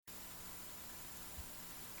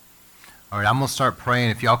All right, I'm going to start praying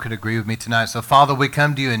if y'all could agree with me tonight. So, Father, we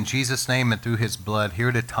come to you in Jesus' name and through his blood here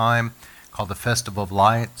at a time called the Festival of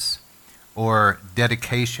Lights or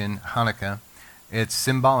dedication, Hanukkah. It's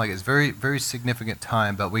symbolic. It's very, very significant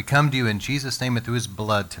time. But we come to you in Jesus' name and through his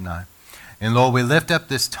blood tonight. And, Lord, we lift up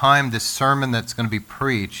this time, this sermon that's going to be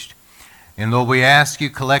preached. And, Lord, we ask you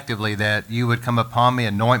collectively that you would come upon me,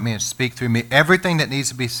 anoint me, and speak through me. Everything that needs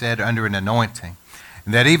to be said under an anointing.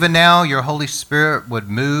 And that even now your Holy Spirit would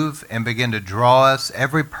move and begin to draw us,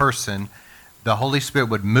 every person, the Holy Spirit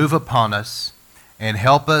would move upon us and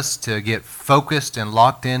help us to get focused and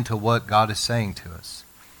locked into what God is saying to us.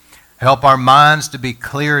 Help our minds to be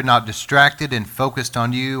clear, not distracted, and focused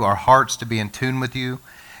on you, our hearts to be in tune with you.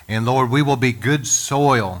 And Lord, we will be good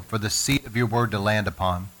soil for the seed of your word to land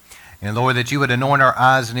upon. And Lord, that you would anoint our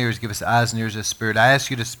eyes and ears, give us eyes and ears of the Spirit. I ask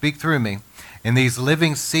you to speak through me. And these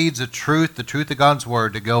living seeds of truth, the truth of God's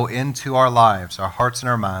word, to go into our lives, our hearts and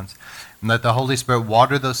our minds. And let the Holy Spirit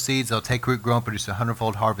water those seeds. They'll take root, grow, and produce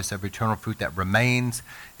 100-fold harvest of eternal fruit that remains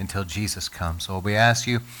until Jesus comes. So we ask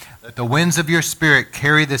you that the winds of your Spirit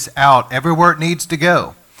carry this out everywhere it needs to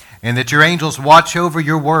go. And that your angels watch over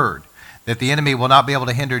your word. That the enemy will not be able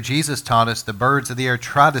to hinder. Jesus taught us the birds of the air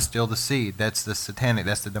try to steal the seed. That's the satanic,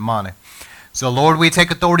 that's the demonic. So, Lord, we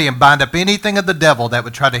take authority and bind up anything of the devil that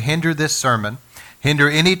would try to hinder this sermon, hinder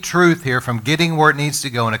any truth here from getting where it needs to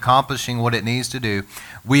go and accomplishing what it needs to do.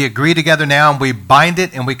 We agree together now and we bind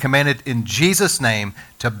it and we command it in Jesus' name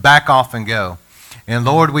to back off and go. And,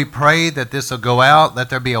 Lord, we pray that this will go out. Let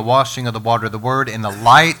there be a washing of the water of the word and the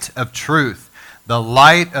light of truth. The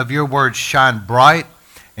light of your word shine bright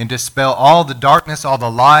and dispel all the darkness, all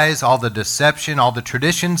the lies, all the deception, all the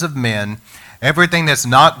traditions of men. Everything that's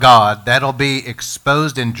not God, that'll be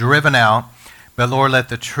exposed and driven out. But Lord, let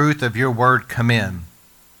the truth of your word come in.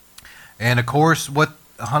 And of course, what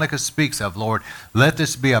Hanukkah speaks of, Lord, let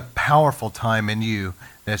this be a powerful time in you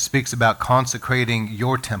that speaks about consecrating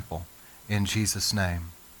your temple in Jesus'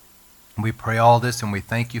 name. We pray all this and we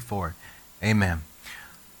thank you for it. Amen.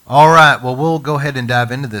 All right, well, we'll go ahead and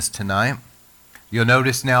dive into this tonight. You'll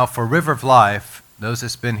notice now for River of Life, those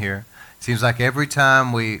that's been here, seems like every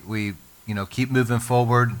time we keep moving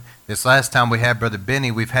forward. This last time we had Brother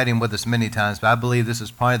Benny, we've had him with us many times, but I believe this is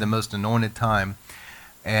probably the most anointed time.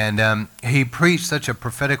 And he preached such a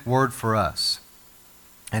prophetic word for us.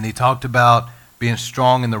 And he talked about being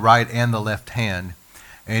strong in the right and the left hand.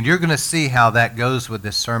 And you're going to see how that goes with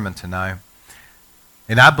this sermon tonight.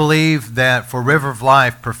 And I believe that for River of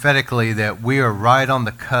Life, prophetically, that we are right on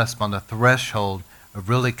the cusp, on the threshold of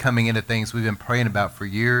really coming into things we've been praying about for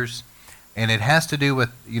years. And it has to do with,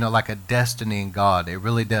 like a destiny in God. It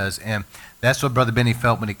really does. And that's what Brother Benny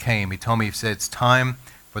felt when he came. He told me, he said, it's time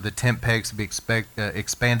for the tent pegs to be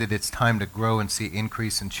expanded. It's time to grow and see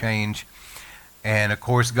increase and change. And, of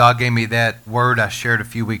course, God gave me that word I shared a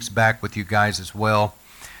few weeks back with you guys as well.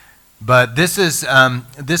 But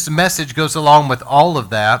this message goes along with all of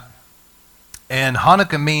that. And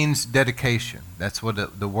Hanukkah means dedication. That's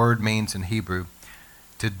what the word means in Hebrew,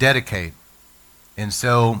 to dedicate. And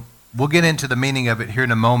so we'll get into the meaning of it here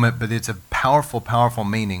in a moment, but it's a powerful, powerful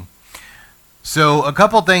meaning. So a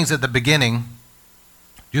couple things at the beginning,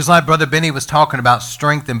 just like Brother Benny was talking about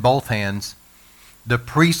strength in both hands, the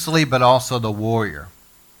priestly but also the warrior.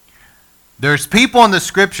 There's people in the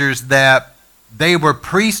scriptures that they were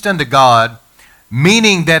priests unto God,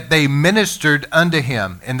 meaning that they ministered unto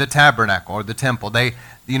him in the tabernacle or the temple. They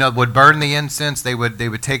would burn the incense, they would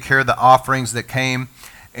take care of the offerings that came.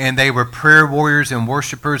 And they were prayer warriors and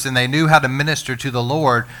worshipers, and they knew how to minister to the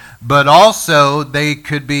Lord, but also they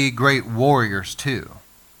could be great warriors too.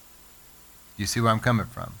 You see where I'm coming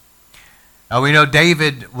from? Now we know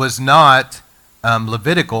David was not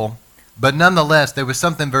Levitical, but nonetheless there was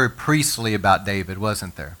something very priestly about David,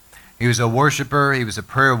 wasn't there? He was a worshiper, he was a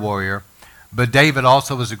prayer warrior, but David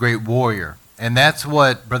also was a great warrior. And that's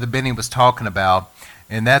what Brother Benny was talking about.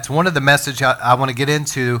 And that's one of the message I want to get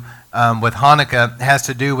into with Hanukkah. Has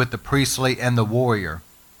to do with the priestly and the warrior.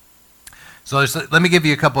 So let me give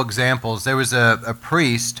you a couple examples. There was a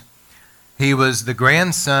priest. He was the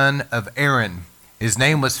grandson of Aaron. His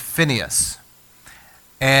name was Phinehas.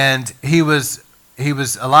 And he was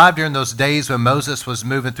alive during those days when Moses was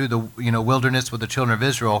moving through the wilderness with the children of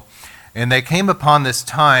Israel. And they came upon this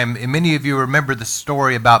time, and many of you remember the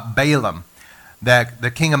story about Balaam, that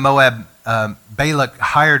the king of Moab, Balak,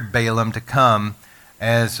 hired Balaam to come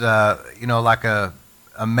as, like a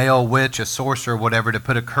male witch, a sorcerer, whatever, to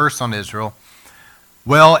put a curse on Israel.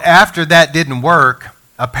 Well, after that didn't work,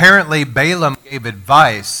 apparently Balaam gave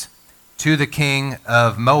advice to the king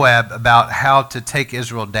of Moab about how to take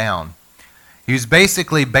Israel down.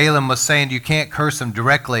 Balaam was saying you can't curse them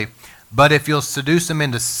directly, but if you'll seduce them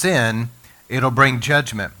into sin, it'll bring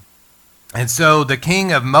judgment. And so the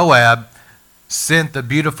king of Moab sent the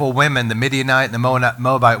beautiful women, the Midianite and the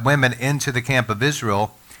Moabite women, into the camp of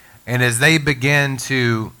Israel. And as they began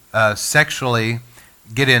to sexually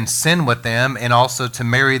get in sin with them and also to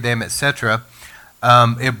marry them, etc.,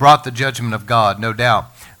 it brought the judgment of God, no doubt.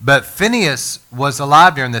 But Phinehas was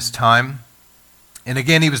alive during this time. And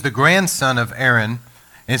again, he was the grandson of Aaron.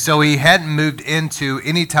 And so he hadn't moved into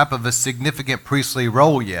any type of a significant priestly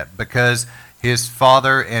role yet because his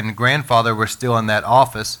father and grandfather were still in that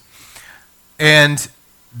office. And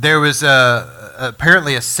there was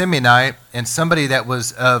apparently a Simeonite and somebody that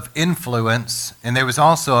was of influence, and there was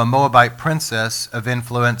also a Moabite princess of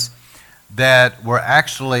influence that were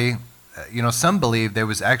actually, some believe there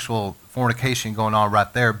was actual fornication going on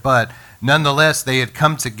right there, but nonetheless, they had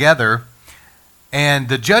come together, and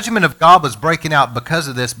the judgment of God was breaking out because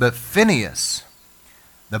of this. But Phinehas,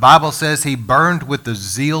 the Bible says he burned with the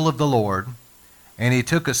zeal of the Lord, and he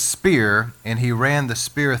took a spear, and he ran the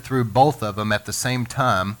spear through both of them at the same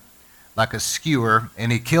time, like a skewer,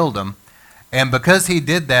 and he killed them. And because he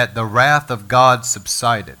did that, the wrath of God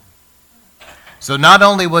subsided. So not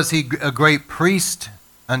only was he a great priest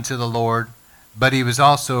unto the Lord, but he was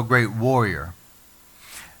also a great warrior.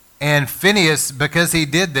 And Phinehas, because he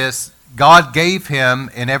did this, God gave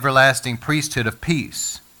him an everlasting priesthood of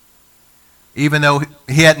peace. Even though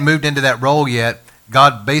he hadn't moved into that role yet,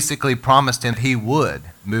 God basically promised him he would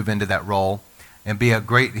move into that role and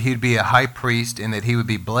he'd be a high priest, and that he would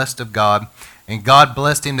be blessed of God. And God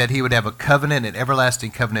blessed him that he would have a covenant, an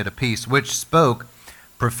everlasting covenant of peace, which spoke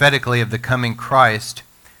prophetically of the coming Christ,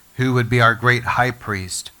 who would be our great high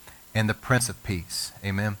priest and the Prince of Peace.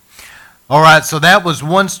 Amen. All right, so that was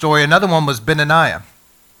one story. Another one was Benaniah.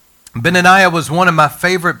 Benaniah was one of my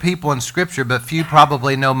favorite people in Scripture, but few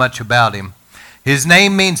probably know much about him. His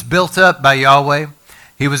name means built up by Yahweh.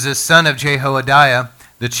 He was the son of Jehoiada,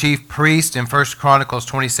 the chief priest, in 1 Chronicles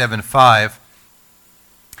 27:5.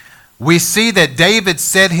 We see that David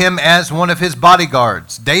set him as one of his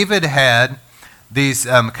bodyguards. David had these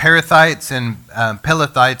Kerethites and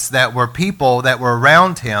Pelethites that were people that were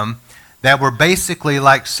around him that were basically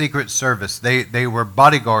like Secret Service. They were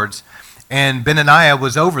bodyguards, and Benaniah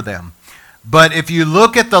was over them. But if you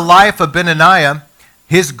look at the life of Benaniah,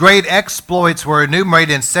 his great exploits were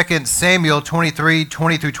enumerated in 2 Samuel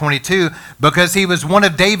 23:20-22, because he was one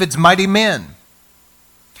of David's mighty men.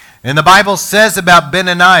 And the Bible says about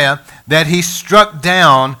Benaniah that he struck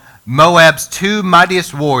down Moab's two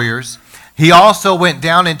mightiest warriors. He also went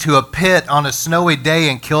down into a pit on a snowy day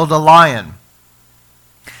and killed a lion.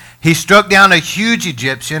 He struck down a huge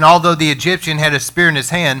Egyptian. Although the Egyptian had a spear in his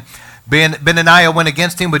hand, Benaniah went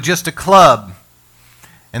against him with just a club.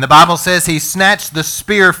 And the Bible says he snatched the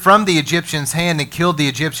spear from the Egyptian's hand and killed the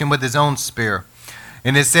Egyptian with his own spear.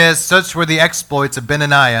 And it says, such were the exploits of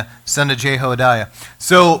Benaniah, son of Jehoiada.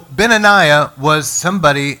 So Benaniah was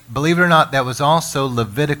somebody, believe it or not, that was also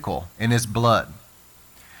Levitical in his blood.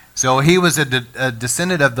 So he was a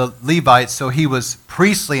descendant of the Levites, so he was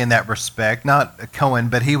priestly in that respect, not a Cohen,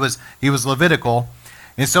 but he was Levitical.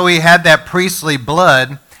 And so he had that priestly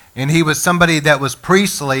blood, and he was somebody that was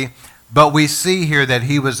priestly. But we see here that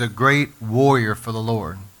he was a great warrior for the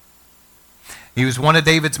Lord. He was one of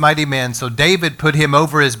David's mighty men. So David put him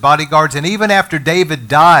over his bodyguards. And even after David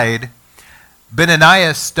died,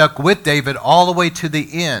 Benaniah stuck with David all the way to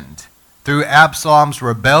the end. Through Absalom's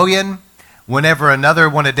rebellion, whenever another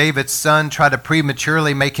one of David's sons tried to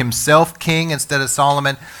prematurely make himself king instead of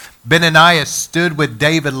Solomon, Benaniah stood with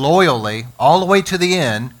David loyally all the way to the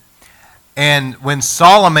end. And when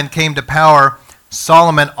Solomon came to power,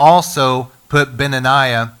 Solomon also put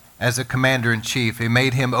Benaniah as a commander-in-chief. He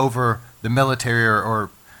made him over the military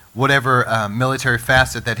or whatever military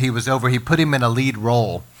facet that he was over. He put him in a lead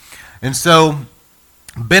role. And so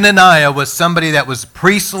Benaniah was somebody that was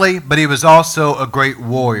priestly, but he was also a great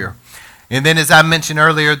warrior. And then, as I mentioned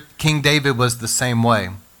earlier, King David was the same way.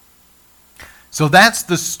 So that's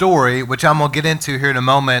the story, which I'm going to get into here in a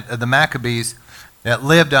moment, of the Maccabees that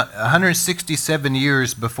lived 167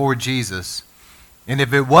 years before Jesus. And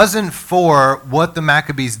if it wasn't for what the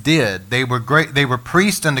Maccabees did, they were great. They were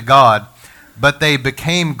priests unto God, but they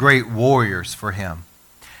became great warriors for him.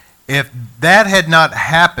 If that had not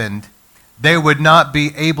happened, they would not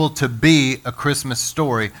be able to be a Christmas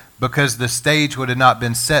story, because the stage would have not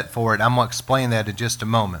been set for it. I'm going to explain that in just a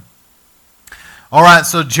moment. All right,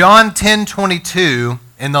 so John 10:22,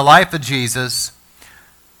 in the life of Jesus,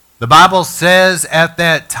 the Bible says at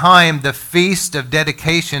that time the feast of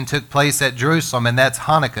dedication took place at Jerusalem, and that's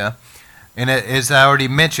Hanukkah. And as I already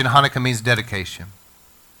mentioned, Hanukkah means dedication.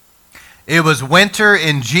 It was winter,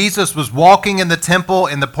 and Jesus was walking in the temple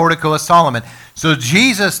in the portico of Solomon. So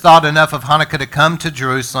Jesus thought enough of Hanukkah to come to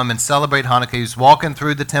Jerusalem and celebrate Hanukkah. He was walking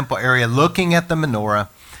through the temple area, looking at the menorah,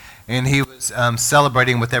 and he was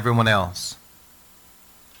celebrating with everyone else.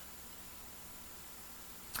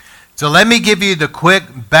 So let me give you the quick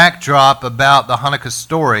backdrop about the Hanukkah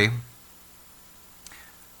story.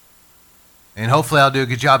 And hopefully I'll do a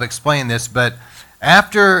good job explaining this. But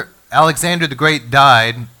after Alexander the Great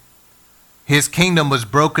died, his kingdom was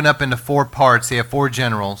broken up into 4 parts. He had 4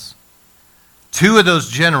 generals. 2 of those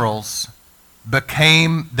generals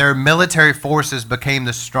their military forces became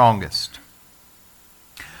the strongest.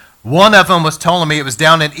 One of them was Ptolemy. It was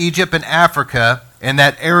down in Egypt and Africa, in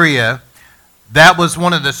that area. That was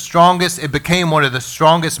one of the strongest, it became one of the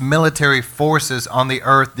strongest military forces on the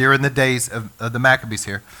earth during the days of the Maccabees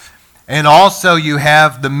here. And also you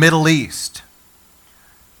have the Middle East.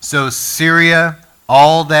 So Syria,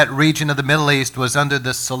 all that region of the Middle East was under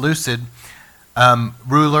the Seleucid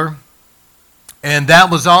ruler. And that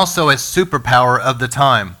was also a superpower of the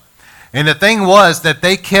time. And the thing was that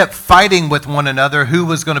they kept fighting with one another who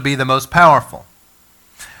was going to be the most powerful.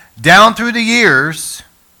 Down through the years,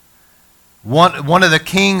 one of the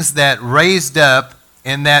kings that raised up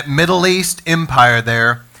in that Middle East empire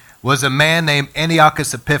there was a man named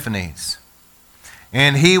Antiochus Epiphanes.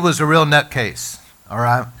 And he was a real nutcase, all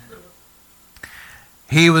right?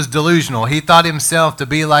 He was delusional. He thought himself to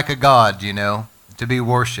be like a god, to be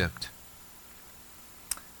worshipped.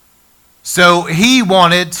 So he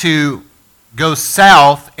wanted to go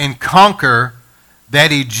south and conquer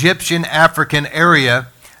that Egyptian African area.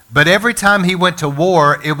 But every time he went to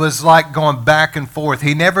war, it was like going back and forth.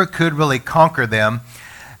 He never could really conquer them.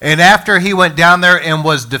 And after he went down there and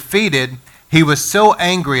was defeated, he was so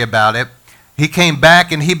angry about it, he came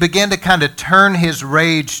back and he began to kind of turn his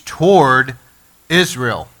rage toward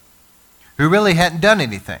Israel, who really hadn't done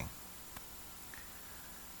anything.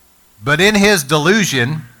 But in his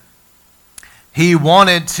delusion, he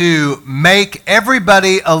wanted to make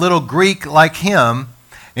everybody a little Greek like him.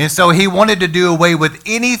 And so he wanted to do away with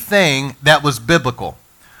anything that was biblical.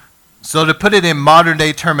 So to put it in modern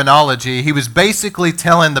day terminology, he was basically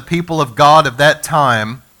telling the people of God of that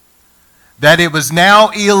time that it was now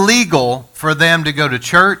illegal for them to go to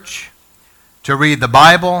church, to read the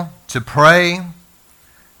Bible, to pray,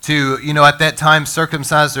 to, at that time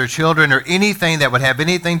circumcise their children, or anything that would have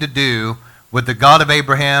anything to do with the God of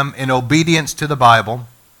Abraham in obedience to the Bible.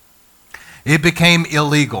 It became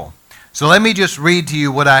illegal. So let me just read to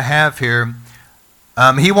you what I have here.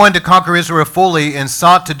 He wanted to conquer Israel fully and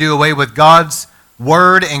sought to do away with God's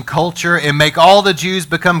word and culture and make all the Jews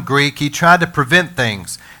become Greek. He tried to prevent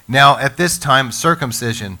things. Now, at this time,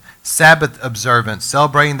 circumcision, Sabbath observance,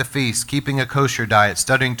 celebrating the feast, keeping a kosher diet,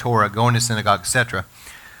 studying Torah, going to synagogue, etc.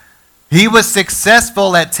 He was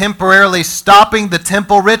successful at temporarily stopping the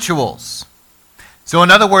temple rituals. So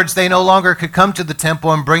in other words, they no longer could come to the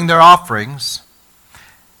temple and bring their offerings.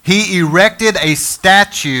 He erected a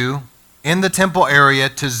statue in the temple area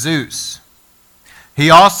to Zeus. He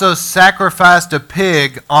also sacrificed a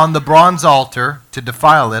pig on the bronze altar to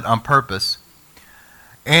defile it on purpose.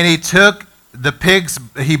 And he took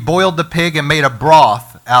he boiled the pig and made a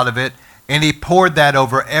broth out of it, and he poured that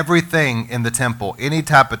over everything in the temple, any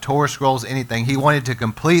type of Torah scrolls, anything. He wanted to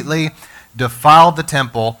completely defile the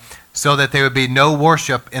temple so that there would be no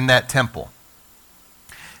worship in that temple.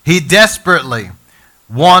 He desperately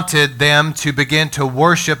wanted them to begin to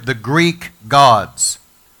worship the Greek gods.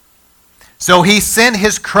 So he sent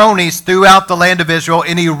his cronies throughout the land of Israel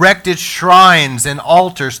and erected shrines and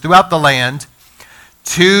altars throughout the land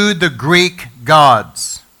to the Greek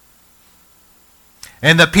gods.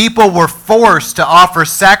 And the people were forced to offer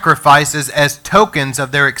sacrifices as tokens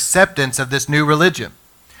of their acceptance of this new religion.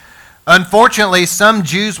 Unfortunately, some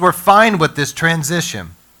Jews were fine with this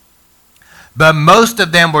transition. But most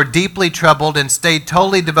of them were deeply troubled and stayed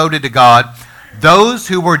totally devoted to God. Those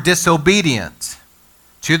who were disobedient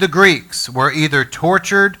to the Greeks were either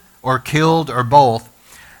tortured or killed or both,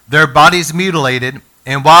 their bodies mutilated,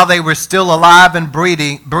 and while they were still alive and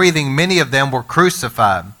breathing, many of them were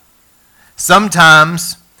crucified.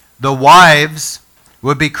 Sometimes the wives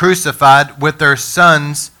would be crucified with their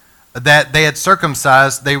sons that they had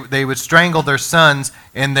circumcised. They would strangle their sons,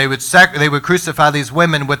 and they would crucify these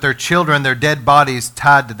women with their children, their dead bodies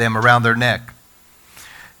tied to them around their neck.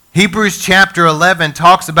 Hebrews chapter 11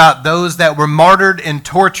 talks about those that were martyred and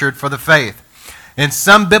tortured for the faith. And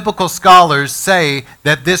some biblical scholars say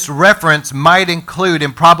that this reference might include,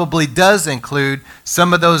 and probably does include,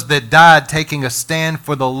 some of those that died taking a stand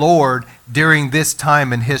for the Lord during this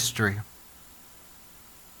time in history.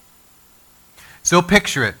 So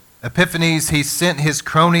picture it. Epiphanes, he sent his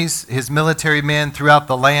cronies, his military men throughout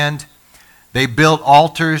the land. They built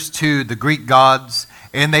altars to the Greek gods,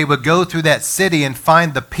 and they would go through that city and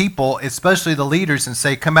find the people, especially the leaders, and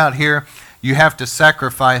say, come out here, you have to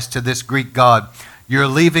sacrifice to this Greek god. You're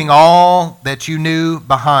leaving all that you knew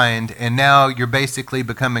behind, and now you're basically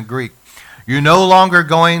becoming Greek. You're no longer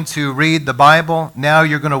going to read the Bible. Now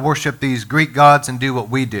you're going to worship these Greek gods and do what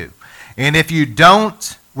we do. And if you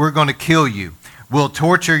don't, we're going to kill you. We'll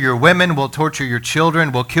torture your women, we'll torture your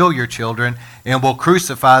children, we'll kill your children, and we'll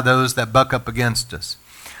crucify those that buck up against us.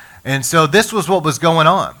 And so this was what was going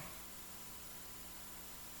on.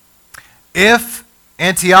 If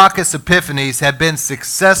Antiochus Epiphanes had been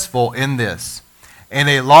successful in this, in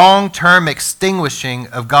a long-term extinguishing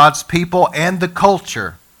of God's people and the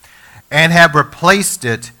culture, and have replaced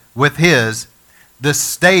it with his, the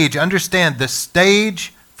stage, understand, the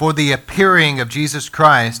stage for the appearing of Jesus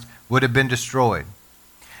Christ would have been destroyed.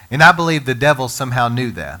 And I believe the devil somehow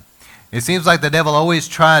knew that. It seems like the devil always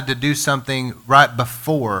tried to do something right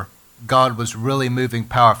before God was really moving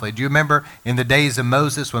powerfully. Do you remember in the days of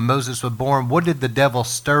Moses, when Moses was born, what did the devil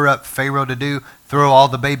stir up Pharaoh to do? Throw all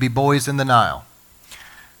the baby boys in the Nile.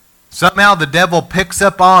 Somehow the devil picks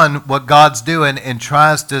up on what God's doing and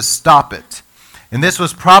tries to stop it. And this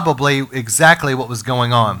was probably exactly what was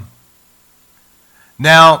going on.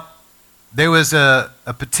 Now, there was a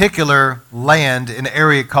particular land, an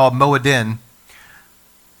area called Moedin,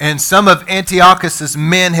 and some of Antiochus's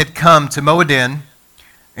men had come to Moedin,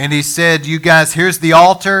 and he said, you guys, here's the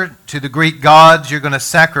altar to the Greek gods. You're going to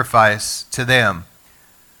sacrifice to them.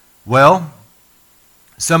 Well,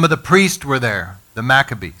 some of the priests were there, the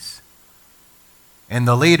Maccabees. And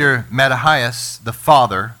the leader, Mattathias, the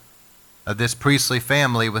father of this priestly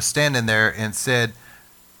family, was standing there and said,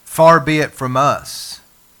 far be it from us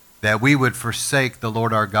that we would forsake the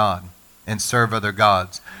Lord our God and serve other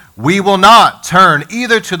gods. We will not turn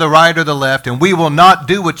either to the right or the left, and we will not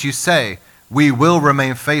do what you say. We will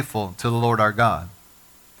remain faithful to the Lord our God.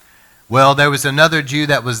 Well, there was another Jew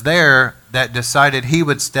that was there that decided he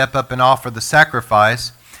would step up and offer the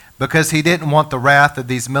sacrifice because he didn't want the wrath of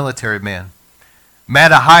these military men.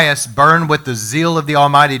 Mattathias burned with the zeal of the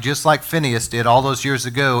Almighty just like Phinehas did all those years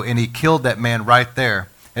ago, and he killed that man right there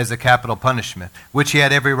as a capital punishment, which he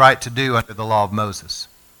had every right to do under the law of Moses.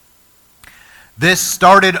 This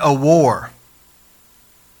started a war.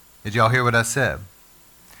 Did y'all hear what I said?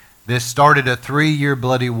 This started a 3-year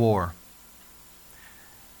bloody war.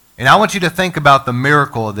 And I want you to think about the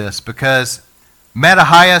miracle of this, because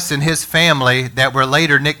Mattathias and his family that were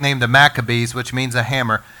later nicknamed the Maccabees, which means a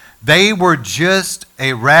hammer, they were just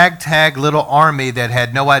a ragtag little army that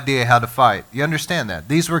had no idea how to fight. You understand that?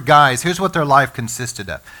 These were guys, here's what their life consisted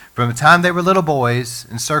of. From the time they were little boys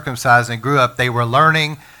and circumcised and grew up, they were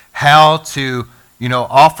learning how to,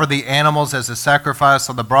 offer the animals as a sacrifice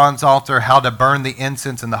on the bronze altar, how to burn the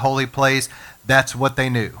incense in the holy place. That's what they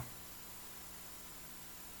knew.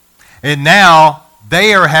 And now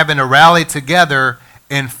they are having to rally together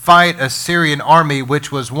and fight a Syrian army,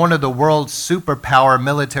 which was one of the world's superpower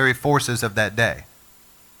military forces of that day.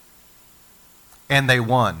 And they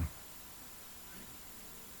won.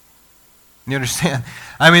 You understand?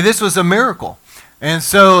 I mean, this was a miracle. And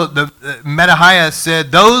so Mattathias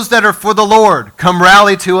said, those that are for the Lord, come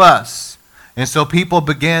rally to us. And so people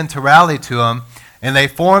began to rally to him, and they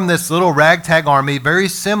formed this little ragtag army, very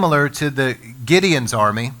similar to the Gideon's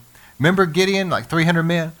army. Remember Gideon, like 300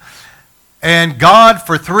 men? And God,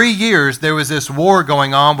 for 3 years, there was this war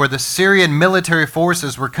going on where the Syrian military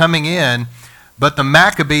forces were coming in, but the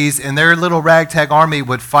Maccabees and their little ragtag army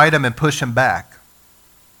would fight them and push them back.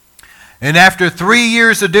 And after 3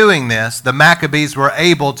 years of doing this, the Maccabees were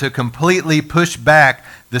able to completely push back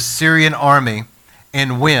the Syrian army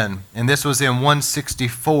and win. And this was in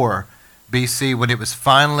 164 BC when it was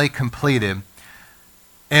finally completed.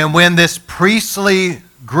 And when this priestly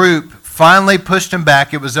group finally pushed them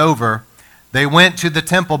back, it was over. They went to the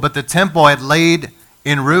temple, but the temple had laid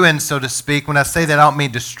in ruins, so to speak. When I say that, I don't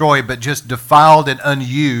mean destroyed, but just defiled and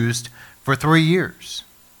unused for 3 years.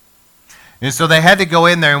 And so they had to go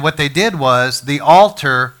in there, and what they did was the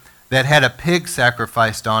altar that had a pig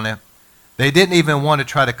sacrificed on it, they didn't even want to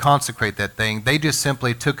try to consecrate that thing. They just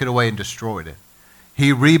simply took it away and destroyed it.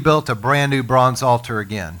 He rebuilt a brand new bronze altar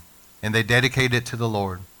again, and they dedicated it to the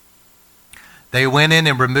Lord. They went in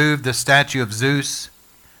and removed the statue of Zeus.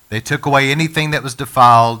 They took away anything that was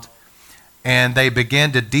defiled, and they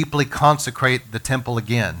began to deeply consecrate the temple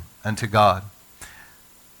again unto God.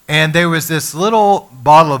 And there was this little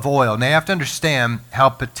bottle of oil. Now you have to understand how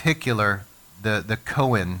particular the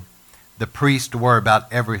Cohen, the priest, were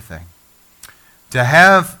about everything. To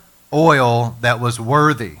have oil that was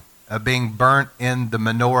worthy of being burnt in the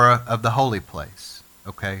menorah of the holy place,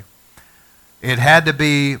 okay? It had to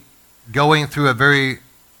be going through a very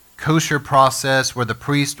kosher process where the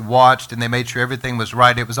priest watched and they made sure everything was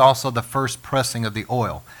right. It was also the first pressing of the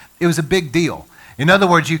oil. It was a big deal. In other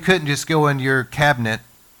words, you couldn't just go in your cabinet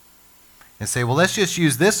and say, well, let's just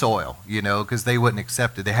use this oil, because they wouldn't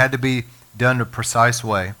accept it. They had to be done a precise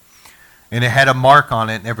way. And it had a mark on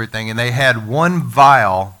it and everything. And they had one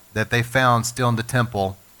vial that they found still in the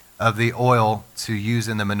temple of the oil to use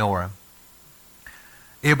in the menorah.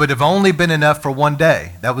 It would have only been enough for one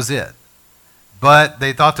day. That was it. But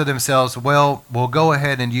they thought to themselves, well, we'll go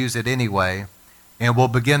ahead and use it anyway, and we'll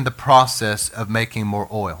begin the process of making more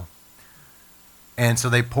oil. And so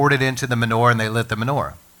they poured it into the menorah, and they lit the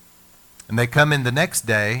menorah. And they come in the next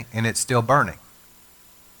day, and it's still burning.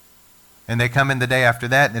 And they come in the day after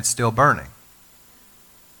that, and it's still burning.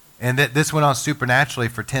 And this went on supernaturally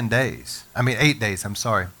for 8 days, I'm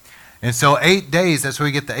sorry. And so 8 days, that's where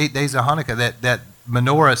we get the 8 days of Hanukkah, that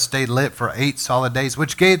menorah stayed lit for 8 solid days,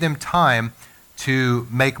 which gave them time to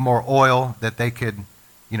make more oil that they could,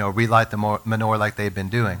 relight the menorah like they've been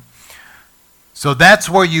doing. So that's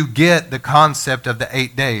where you get the concept of the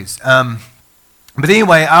 8 days. But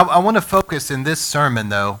anyway, I want to focus in this sermon,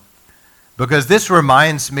 though, because this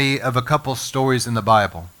reminds me of a couple stories in the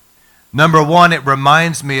Bible. Number one, it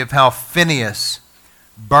reminds me of how Phinehas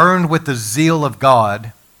burned with the zeal of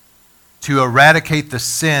God to eradicate the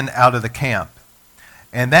sin out of the camp.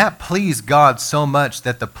 And that pleased God so much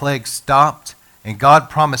that the plague stopped, and God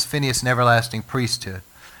promised Phinehas an everlasting priesthood.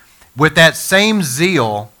 With that same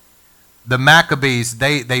zeal, the Maccabees,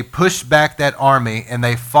 they pushed back that army, and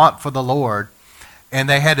they fought for the Lord, and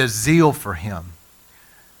they had a zeal for him.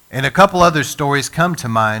 And a couple other stories come to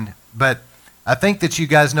mind, but I think that you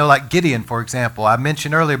guys know, like Gideon, for example. I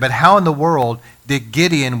mentioned earlier, but how in the world did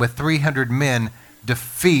Gideon with 300 men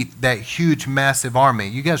defeat that huge, massive army?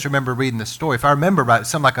 You guys remember reading the story. If I remember right,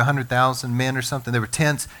 something like 100,000 men or something. There were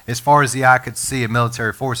tents as far as the eye could see of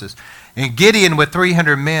military forces. And Gideon with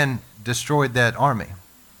 300 men destroyed that army.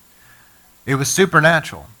 It was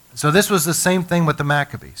supernatural. So this was the same thing with the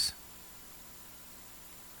Maccabees.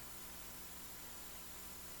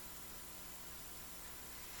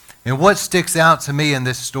 And what sticks out to me in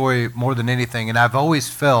this story more than anything, and I've always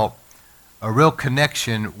felt a real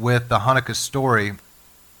connection with the Hanukkah story,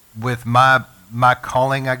 with my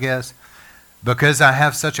calling, I guess, because I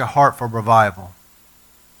have such a heart for revival.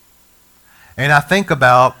 And I think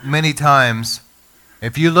about many times,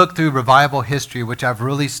 if you look through revival history, which I've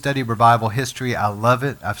really studied revival history, I love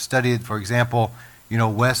it. I've studied, for example,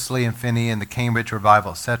 Wesley and Finney and the Cambridge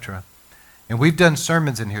revival, etc. And we've done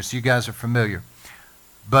sermons in here, so you guys are familiar.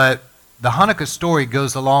 But the Hanukkah story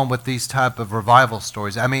goes along with these type of revival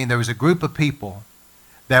stories. There was a group of people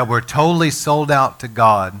that were totally sold out to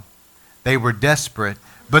God. They were desperate,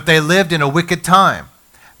 but they lived in a wicked time.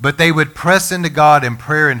 But they would press into God in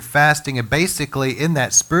prayer and fasting, and basically in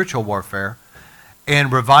that spiritual warfare,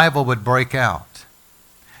 and revival would break out.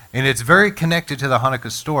 And it's very connected to the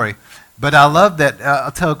Hanukkah story. But I love that.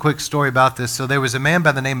 I'll tell a quick story about this. So there was a man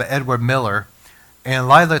by the name of Edward Miller, and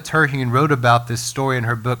Lila Terhune wrote about this story in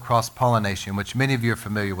her book, Cross-Pollination, which many of you are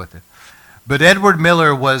familiar with it. But Edward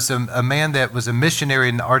Miller was a man that was a missionary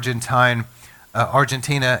in Argentina,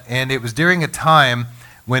 and it was during a time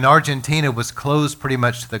when Argentina was closed pretty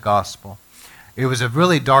much to the gospel. It was a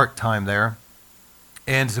really dark time there.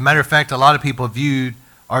 And as a matter of fact, a lot of people viewed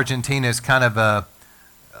Argentina as kind of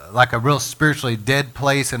like a real spiritually dead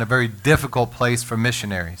place and a very difficult place for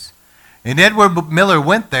missionaries. And Edward Miller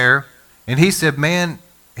went there, and he said, man,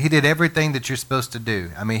 he did everything that you're supposed to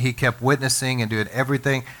do. He kept witnessing and doing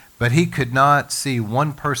everything, but he could not see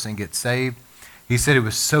one person get saved. He said it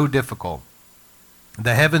was so difficult.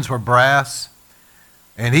 The heavens were brass,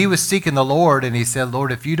 and he was seeking the Lord, and he said,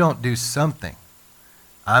 Lord, if you don't do something,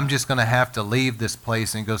 I'm just going to have to leave this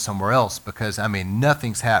place and go somewhere else because,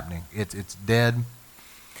 nothing's happening. It's dead.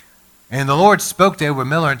 And the Lord spoke to Edward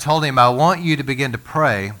Miller and told him, I want you to begin to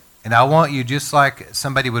pray, and I want you, just like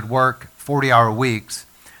somebody would work 40-hour weeks,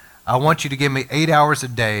 I want you to give me 8 hours a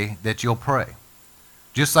day that you'll pray.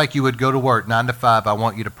 Just like you would go to work 9 to 5, I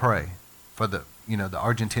want you to pray for the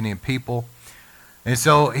Argentinian people. And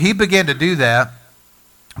so he began to do that,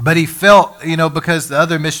 but he felt, because the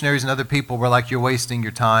other missionaries and other people were like, you're wasting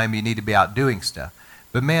your time, you need to be out doing stuff.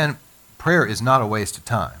 But man, prayer is not a waste of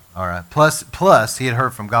time, all right? Plus he had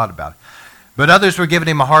heard from God about it. But others were giving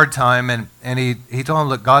him a hard time, and he told him,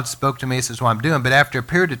 look, God spoke to me, this is what I'm doing. But after a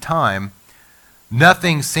period of time,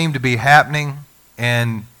 nothing seemed to be happening,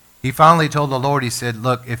 and he finally told the Lord, he said,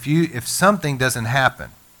 look, if something doesn't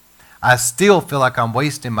happen, I still feel like I'm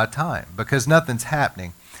wasting my time because nothing's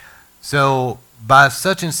happening. So by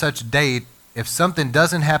such and such date, if something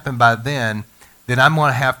doesn't happen by then I'm going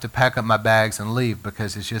to have to pack up my bags and leave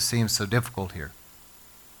because it just seems so difficult here.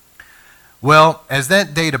 Well, as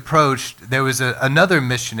that date approached, there was another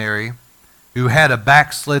missionary who had a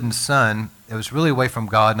backslidden son that was really away from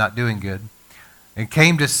God, not doing good, and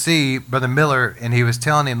came to see Brother Miller, and he was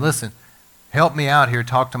telling him, listen, help me out here,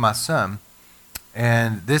 talk to my son.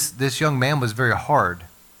 And this young man was very hard.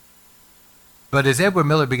 But as Edward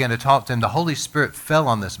Miller began to talk to him, the Holy Spirit fell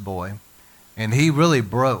on this boy, and he really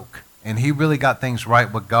broke, and he really got things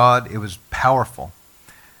right with God. It was powerful.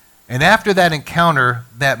 And after that encounter,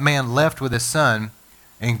 that man left with his son,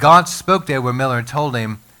 and God spoke to Edward Miller and told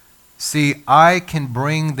him, see, I can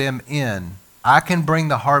bring them in. I can bring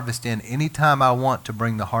the harvest in anytime I want to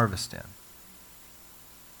bring the harvest in.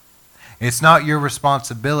 It's not your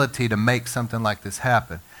responsibility to make something like this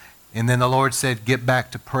happen. And then the Lord said, get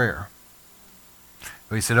back to prayer.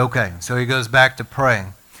 So he said, okay. So he goes back to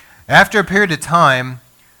praying. After a period of time,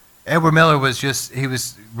 Edward Miller he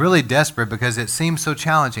was really desperate because it seemed so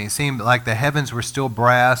challenging. It seemed like the heavens were still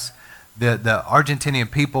brass. The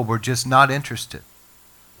Argentinian people were just not interested.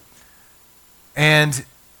 And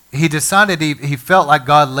he decided he felt like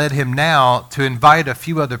God led him now to invite a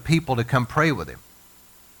few other people to come pray with him.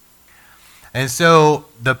 And so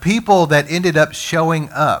the people that ended up showing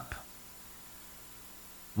up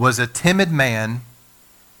was a timid man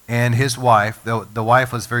and his wife. The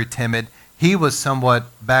wife was very timid. He was somewhat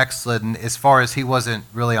backslidden as far as he wasn't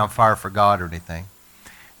really on fire for God or anything.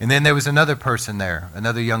 And then there was another person there,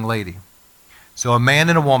 another young lady. So a man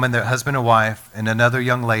and a woman, their husband and wife, and another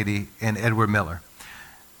young lady and Edward Miller.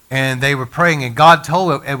 And they were praying, and God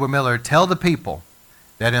told Edward Miller, tell the people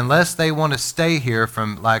that unless they want to stay here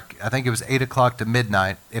from I think it was 8 o'clock to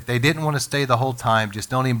midnight, if they didn't want to stay the whole time, just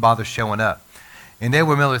don't even bother showing up. And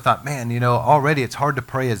Edward Miller thought, man, already it's hard to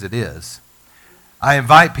pray as it is. I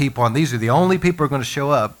invite people, and these are the only people who are going to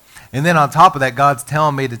show up. And then on top of that, God's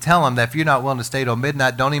telling me to tell them that if you're not willing to stay till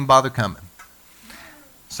midnight, don't even bother coming.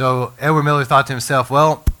 So Edward Miller thought to himself,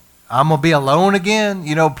 well, I'm going to be alone again,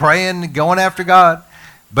 praying, going after God.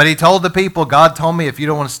 But he told the people, God told me if you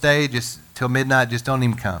don't want to stay just till midnight, just don't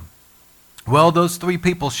even come. Well, those 3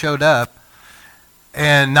 people showed up,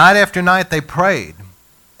 and night after night they prayed.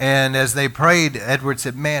 And as they prayed, Edward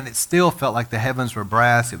said, man, it still felt like the heavens were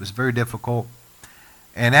brass. It was very difficult.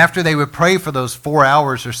 And after they would pray for those 4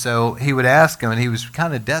 hours or so, he would ask them, and he was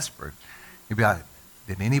kind of desperate. He'd be like,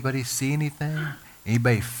 did anybody see anything?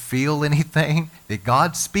 Anybody feel anything? Did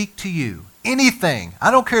God speak to you? Anything. I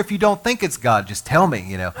don't care if you don't think it's God, just tell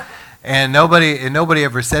me, And nobody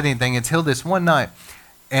ever said anything until this one night.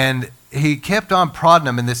 And he kept on prodding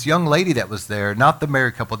them, and this young lady that was there, not the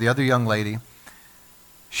married couple, the other young lady,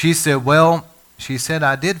 she said,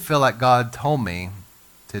 I did feel like God told me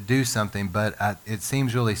to do something, but it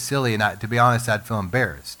seems really silly, and to be honest, I'd feel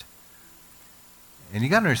embarrassed. And you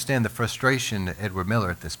got to understand the frustration of Edward Miller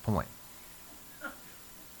at this point.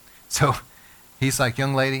 So he's like,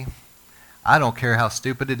 young lady, I don't care how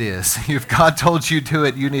stupid it is. If God told you to do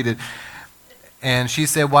it, you need it. And she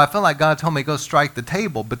said, well, I feel like God told me to go strike the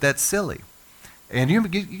table, but that's silly. And you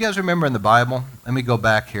guys remember in the Bible? Let me go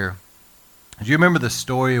back here. Do you remember the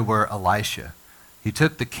story where Elisha, he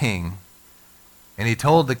took the king, and he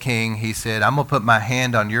told the king, he said, I'm going to put my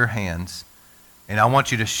hand on your hands, and I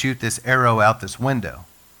want you to shoot this arrow out this window.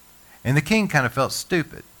 And the king kind of felt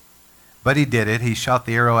stupid, but he did it. He shot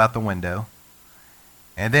the arrow out the window.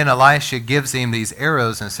 And then Elisha gives him these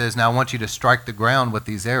arrows and says, now I want you to strike the ground with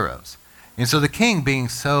these arrows. And so the king, being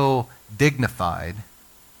so dignified,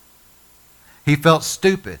 he felt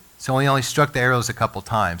stupid. So he only struck the arrows a couple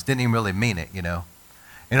times. Didn't even really mean it,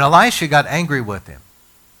 And Elisha got angry with him.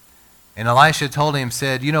 And Elisha told him,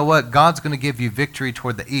 said, you know what? God's going to give you victory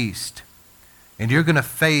toward the east. And you're going to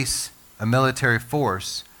face a military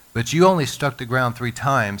force. But you only struck the ground 3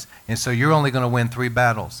 times, and so you're only going to win 3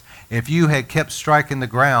 battles. If you had kept striking the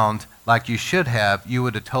ground like you should have, you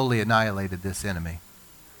would have totally annihilated this enemy.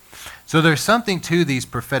 So there's something to these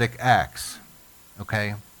prophetic acts,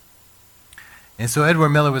 okay? And so Edward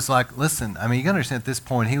Miller was like, listen, you got to understand at this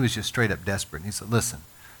point, he was just straight up desperate. And he said, listen,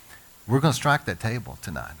 we're going to strike that table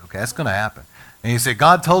tonight, okay? That's going to happen. And he said,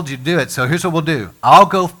 God told you to do it, so here's what we'll do. I'll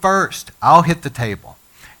go first. I'll hit the table.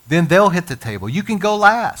 Then they'll hit the table. You can go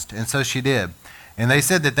last. And so she did. And they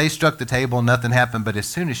said that they struck the table and nothing happened, but as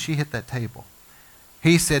soon as she hit that table,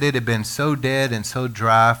 he said it had been so dead and so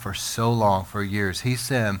dry for so long, for years. He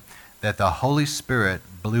said that the Holy Spirit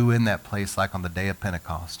blew in that place like on the day of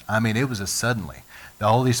Pentecost. It was a suddenly. The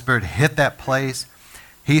Holy Spirit hit that place.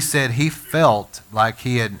 He said he felt like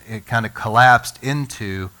he had kind of collapsed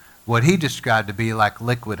into what he described to be like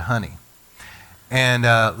liquid honey. And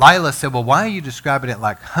Lila said, well, why are you describing it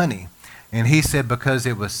like honey? And he said, because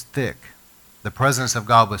it was thick. The presence of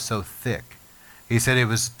God was so thick. He said it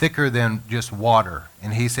was thicker than just water.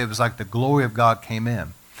 And he said it was like the glory of God came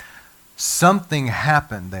in. Something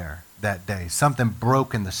happened there that day. Something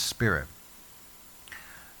broke in the spirit.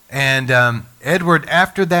 And Edward,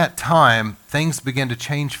 after that time, things began to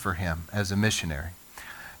change for him as a missionary.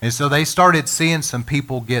 And so they started seeing some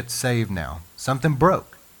people get saved now. Something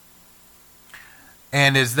broke.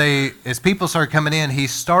 And as people started coming in, he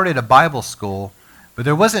started a Bible school, but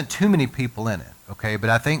there wasn't too many people in it, okay? But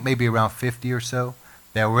I think maybe around 50 or so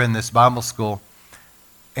that were in this Bible school.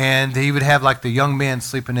 And he would have like the young men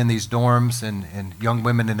sleeping in these dorms and young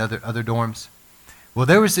women in other dorms. Well,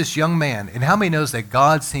 there was this young man, and how many knows that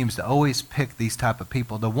God seems to always pick these type of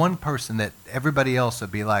people? The one person that everybody else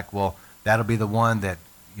would be like, well, that'll be the one that,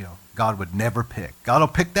 God would never pick. God will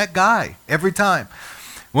pick that guy every time.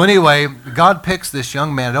 Well, anyway, God picks this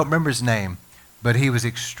young man. I don't remember his name, but he was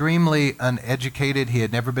extremely uneducated. He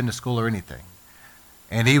had never been to school or anything.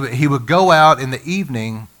 And he would go out in the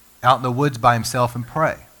evening, out in the woods by himself and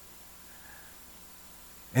pray.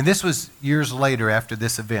 And this was years later after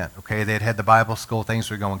this event, okay? They had had the Bible school. Things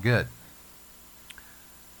were going good.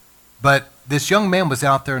 But this young man was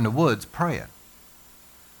out there in the woods praying.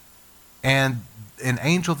 And an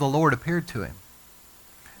angel of the Lord appeared to him.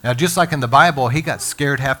 Now, just like in the Bible, he got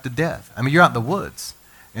scared half to death. I mean, you're out in the woods,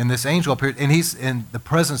 and this angel appeared, and the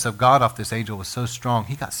presence of God off this angel was so strong,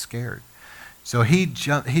 he got scared. So he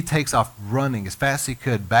takes off running as fast as he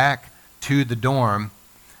could back to the dorm,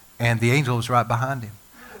 and the angel was right behind him.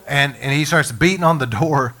 And he starts beating on the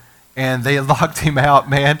door, and they locked him out,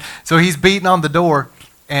 man. So he's beating on the door,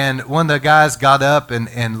 and one of the guys got up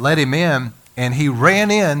and let him in, and he ran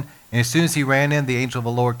in, and as soon as he ran in, the angel of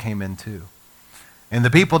the Lord came in too. And the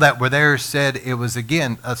people that were there said it was,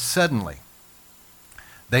 again, suddenly.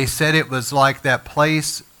 They said it was like that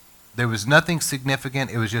place, there was nothing significant.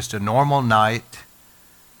 It was just a normal night.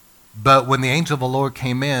 But when the angel of the Lord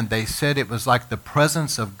came in, they said it was like the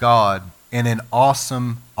presence of God in an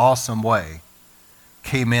awesome, awesome way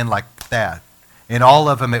came in like that. And all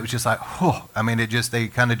of them, it was just like, whew. I mean, they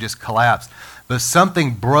kind of just collapsed. But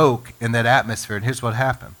something broke in that atmosphere, and here's what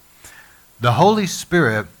happened. The Holy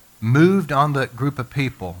Spirit moved on the group of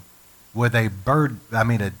people with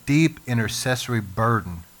a deep intercessory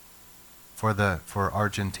burden for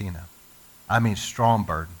Argentina. I mean, strong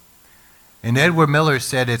burden. And Edward Miller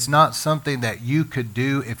said it's not something that you could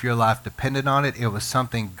do if your life depended on it. It was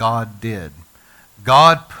something God did.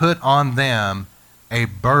 God put on them a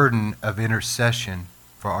burden of intercession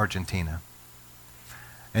for Argentina.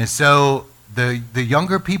 And so the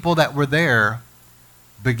younger people that were there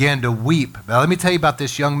began to weep. Now let me tell you about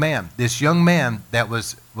this young man. This young man that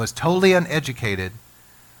was totally uneducated,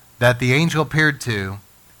 that the angel appeared to,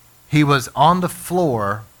 he was on the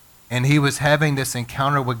floor and he was having this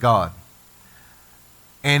encounter with God.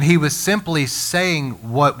 And he was simply saying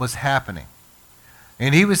what was happening.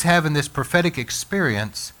 And he was having this prophetic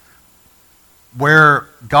experience where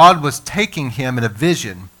God was taking him in a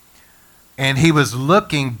vision, and he was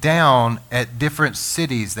looking down at different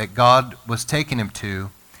cities that God was taking him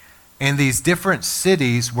to. And these different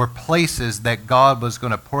cities were places that God was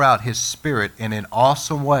going to pour out his Spirit in an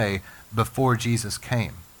awesome way before Jesus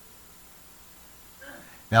came.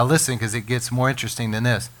 Now listen, because it gets more interesting than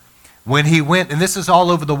this. When he went, and this is all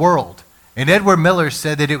over the world, and Edward Miller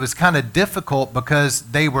said that it was kind of difficult because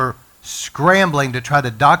they were scrambling to try to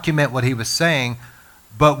document what he was saying.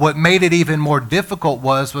 But what made it even more difficult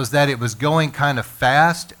was that it was going kind of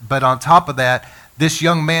fast. But on top of that, this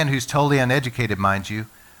young man who's totally uneducated, mind you,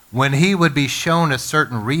 when he would be shown a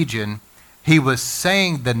certain region, he was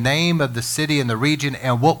saying the name of the city and the region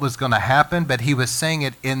and what was going to happen, but he was saying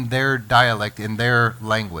it in their dialect, in their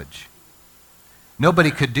language.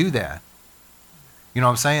 Nobody could do that. You know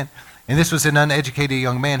what I'm saying? And this was an uneducated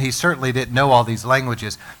young man. He certainly didn't know all these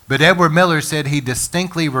languages. But Edward Miller said he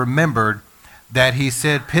distinctly remembered that he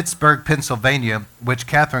said Pittsburgh, Pennsylvania, which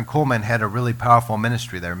Catherine Kuhlman had a really powerful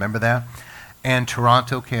ministry there. Remember that? And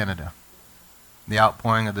Toronto, Canada. The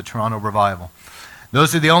outpouring of the Toronto revival.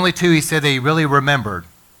 Those are the only two he said that he really remembered.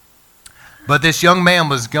 But this young man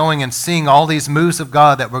was going and seeing all these moves of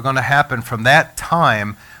God that were going to happen from that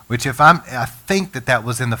time, which I think that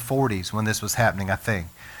was in the 40s when this was happening, I think.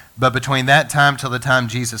 But between that time till the time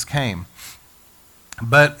Jesus came.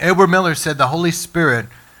 But Edward Miller said the Holy Spirit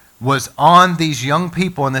was on these young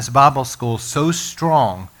people in this Bible school so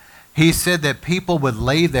strong, he said that people would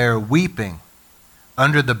lay there weeping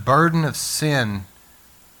under the burden of sin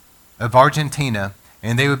of Argentina,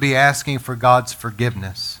 and they would be asking for God's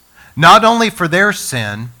forgiveness. not only for their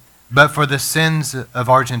sin, but for the sins of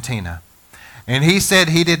Argentina. And he said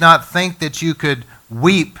he did not think that you could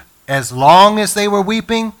weep as long as they were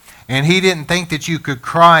weeping, and he didn't think that you could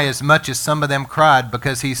cry as much as some of them cried,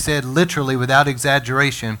 because he said, literally, without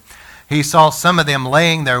exaggeration, he saw some of them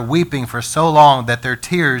laying there weeping for so long that their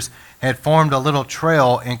tears had formed a little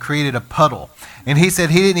trail and created a puddle. And he said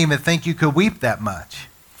he didn't even think you could weep that much.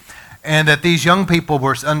 And that these young people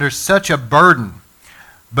were under such a burden.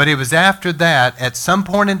 But it was after that, at some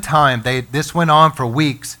point in time, this went on for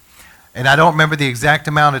weeks, and I don't remember the exact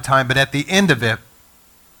amount of time, but at the end of it,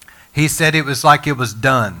 he said it was like it was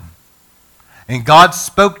done. And God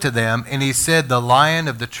spoke to them, and he said, the Lion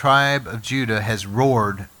of the tribe of Judah has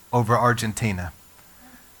roared over Argentina.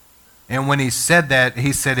 And when he said that,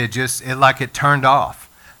 he said it turned off.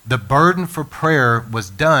 The burden for prayer was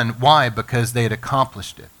done. Why? Because they had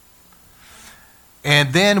accomplished it.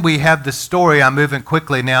 And then we have the story, I'm moving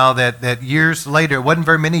quickly now, that years later, it wasn't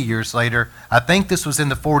very many years later, I think this was in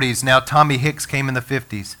the 40s, now Tommy Hicks came in the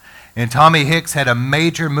 50s. And Tommy Hicks had a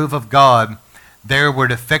major move of God there where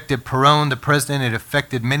it affected Perón, the president, it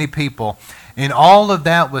affected many people. And all of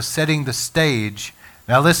that was setting the stage.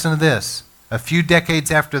 Now listen to this. A few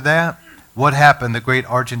decades after that, what happened? The great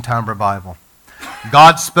Argentine revival.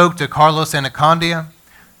 God spoke to Carlos Anacondia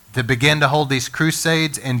to begin to hold these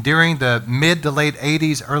crusades, and during the mid to late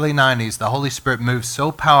 80s, early 90s, the Holy Spirit moved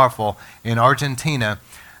so powerful in Argentina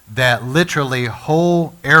that literally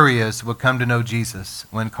whole areas would come to know Jesus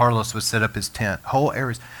when Carlos would set up his tent. Whole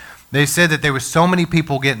areas. They said that there were so many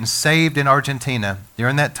people getting saved in Argentina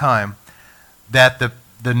during that time that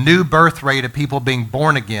the new birth rate of people being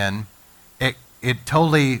born again, it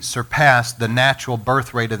totally surpassed the natural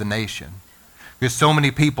birth rate of the nation. Because so many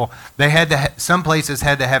people, some places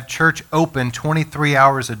had to have church open 23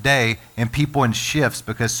 hours a day and people in shifts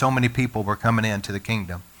because so many people were coming into the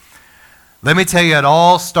kingdom. Let me tell you, it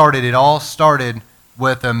all started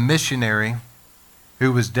with a missionary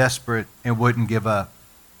who was desperate and wouldn't give up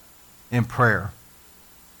in prayer.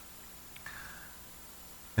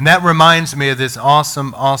 And that reminds me of this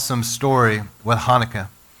awesome, awesome story with Hanukkah.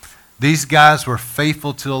 These guys were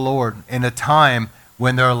faithful to the Lord in a time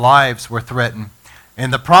when their lives were threatened.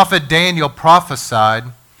 And the prophet Daniel prophesied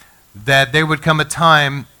that there would come a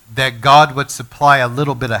time that God would supply a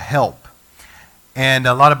little bit of help. And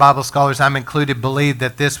a lot of Bible scholars, I'm included, believe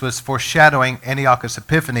that this was foreshadowing Antiochus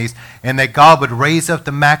Epiphanes, and that God would raise up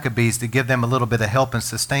the Maccabees to give them a little bit of help and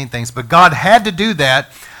sustain things. But God had to do that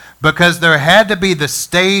because there had to be the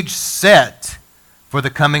stage set for the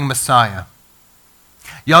coming Messiah.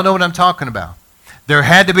 Y'all know what I'm talking about. There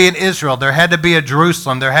had to be an Israel. There had to be a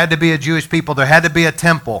Jerusalem. There had to be a Jewish people. There had to be a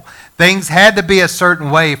temple. Things had to be a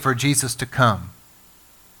certain way for Jesus to come.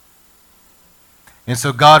 And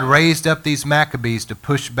so God raised up these Maccabees to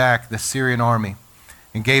push back the Syrian army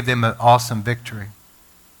and gave them an awesome victory.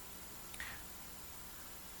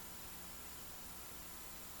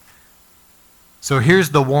 So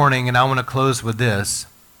here's the warning, and I want to close with this.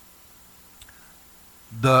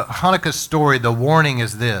 The Hanukkah story, the warning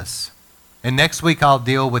is this. And next week I'll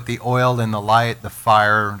deal with the oil and the light, the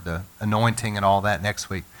fire, the anointing and all that next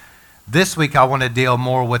week. This week I want to deal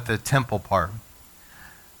more with the temple part.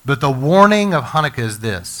 But the warning of Hanukkah is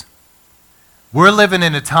this. We're living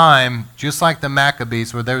in a time, just like the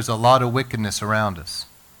Maccabees, where there's a lot of wickedness around us.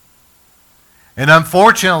 And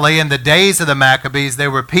unfortunately, in the days of the Maccabees, there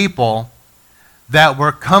were people that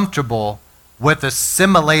were comfortable with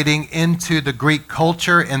assimilating into the Greek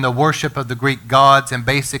culture and the worship of the Greek gods and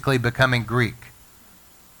basically becoming Greek.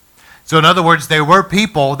 So in other words, there were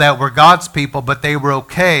people that were God's people, but they were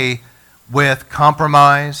okay with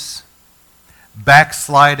compromise,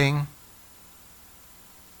 backsliding.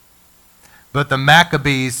 But the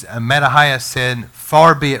Maccabees, Matthias said,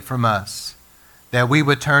 far be it from us that we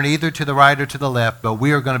would turn either to the right or to the left, but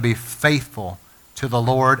we are going to be faithful to the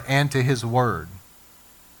Lord and to His Word.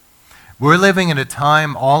 We're living in a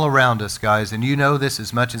time all around us, guys, and you know this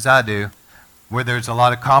as much as I do, where there's a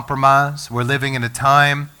lot of compromise. We're living in a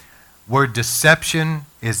time where deception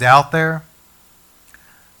is out there.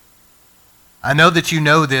 I know that you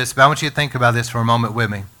know this, but I want you to think about this for a moment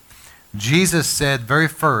with me. Jesus said very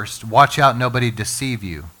first, watch out nobody deceive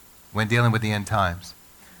you when dealing with the end times.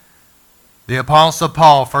 The Apostle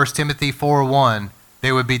Paul, 1 Timothy 4:1,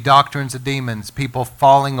 there would be doctrines of demons, people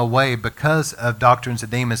falling away because of doctrines of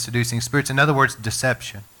demons, seducing spirits. In other words,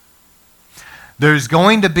 deception. There's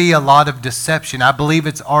going to be a lot of deception. I believe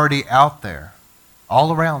it's already out there,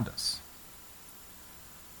 all around us.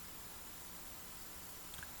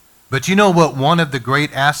 But you know what one of the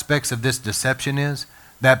great aspects of this deception is?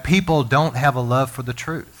 That people don't have a love for the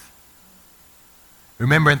truth.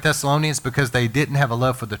 Remember in Thessalonians, because they didn't have a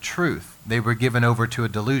love for the truth, they were given over to a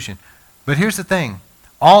delusion. But here's the thing.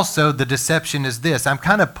 Also, the deception is this. I'm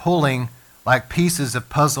kind of pulling like pieces of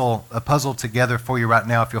a puzzle together for you right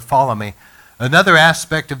now, if you'll follow me. Another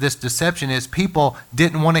aspect of this deception is people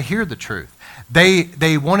didn't want to hear the truth.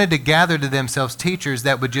 They wanted to gather to themselves teachers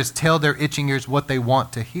that would just tell their itching ears what they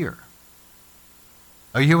want to hear.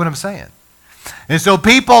 Oh, you hear what I'm saying? And so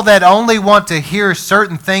people that only want to hear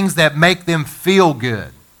certain things that make them feel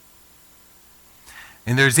good.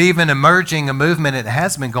 And there's even emerging a movement, it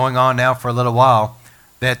has been going on now for a little while,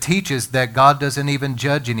 that teaches that God doesn't even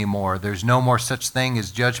judge anymore. There's no more such thing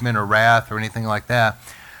as judgment or wrath or anything like that.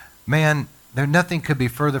 Man, nothing could be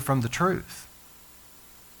further from the truth.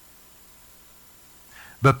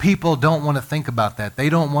 But people don't want to think about that. They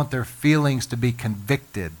don't want their feelings to be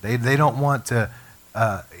convicted. They don't want to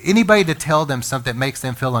anybody to tell them something that makes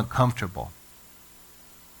them feel uncomfortable.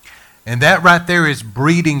 And that right there is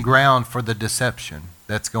breeding ground for the deception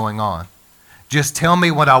that's going on. Just tell me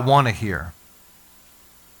what I want to hear.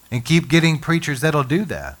 And keep getting preachers that'll do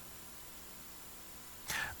that.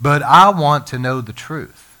 But I want to know the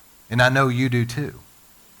truth. And I know you do too.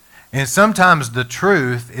 And sometimes the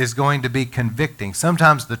truth is going to be convicting.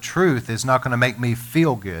 Sometimes the truth is not going to make me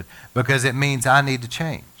feel good because it means I need to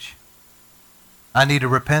change. I need to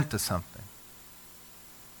repent of something.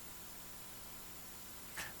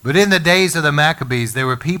 But in the days of the Maccabees, there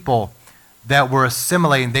were people that were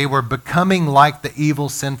assimilating. They were becoming like the evil,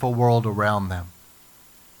 sinful world around them.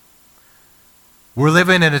 We're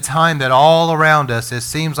living in a time that all around us, it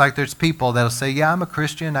seems like there's people that'll say, yeah, I'm a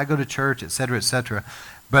Christian, I go to church, etc., etc.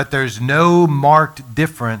 But there's no marked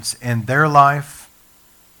difference in their life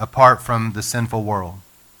apart from the sinful world.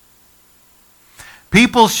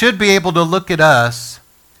 People should be able to look at us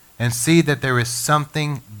and see that there is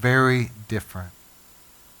something very different.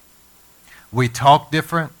 We talk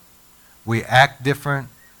different. We act different.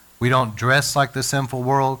 We don't dress like the sinful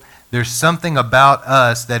world. There's something about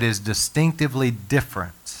us that is distinctively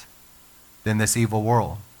different than this evil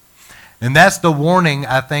world. And that's the warning,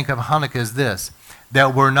 I think, of Hanukkah is this,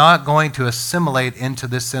 that we're not going to assimilate into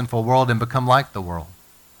this sinful world and become like the world.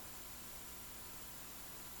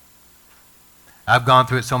 I've gone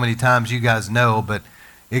through it so many times, you guys know, but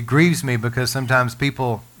it grieves me because sometimes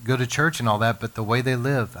people go to church and all that, but the way they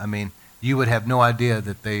live, I mean, you would have no idea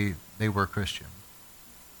that they were Christian.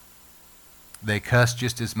 They cuss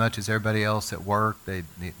just as much as everybody else at work.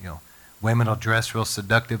 Women will dress real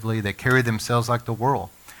seductively. They carry themselves like the world.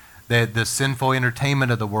 The sinful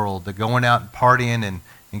entertainment of the world, the going out and partying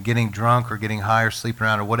and getting drunk or getting high or sleeping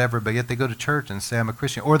around or whatever, but yet they go to church and say, I'm a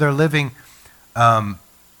Christian. Or they're living,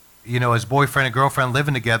 as boyfriend and girlfriend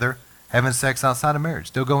living together, having sex outside of marriage,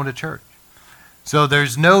 still going to church. So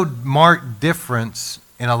there's no marked difference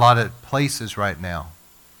in a lot of places right now.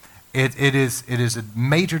 It is a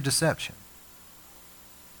major deception.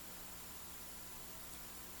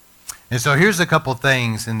 And so here's a couple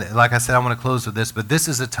things, and like I said, I want to close with this, but this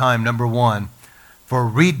is a time, number one, for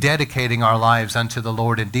rededicating our lives unto the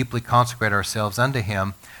Lord and deeply consecrate ourselves unto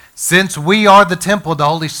Him, since we are the temple of the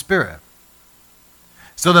Holy Spirit.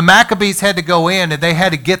 So the Maccabees had to go in, and they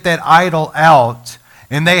had to get that idol out,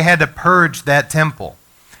 and they had to purge that temple.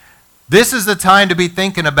 This is the time to be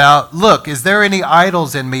thinking about, look, is there any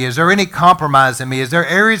idols in me? Is there any compromise in me? Is there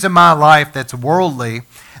areas of my life that's worldly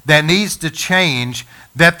that needs to change,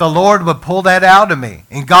 that the Lord would pull that out of me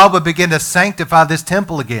and God would begin to sanctify this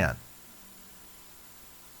temple again?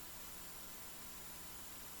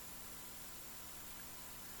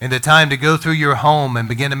 And the time to go through your home and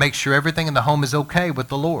begin to make sure everything in the home is okay with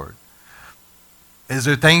the Lord. Is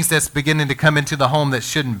there things that's beginning to come into the home that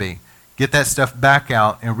shouldn't be? Get that stuff back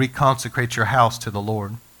out and reconsecrate your house to the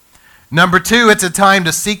Lord. Number two, it's a time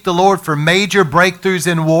to seek the Lord for major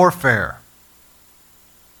breakthroughs in warfare.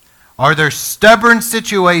 Are there stubborn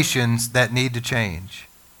situations that need to change?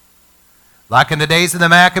 Like in the days of the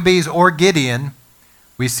Maccabees or Gideon,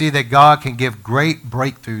 we see that God can give great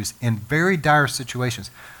breakthroughs in very dire situations.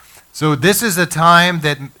 So this is a time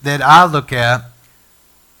that I look at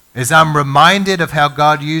as I'm reminded of how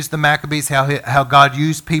God used the Maccabees, how God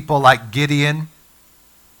used people like Gideon.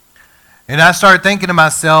 And I started thinking to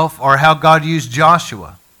myself, or how God used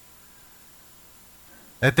Joshua.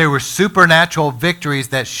 That there were supernatural victories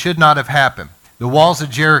that should not have happened. The walls of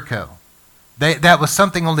Jericho. That was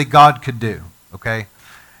something only God could do. Okay?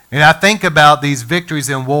 And I think about these victories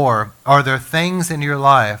in war. Are there things in your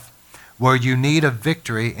life where you need a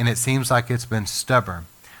victory and it seems like it's been stubborn?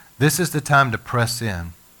 This is the time to press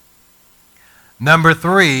in. Number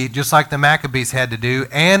three, just like the Maccabees had to do,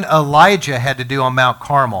 and Elijah had to do on Mount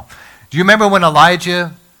Carmel. Do you remember when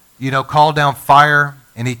Elijah, called down fire,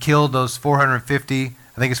 and he killed those 450,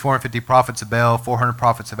 I think it's 450 prophets of Baal, 400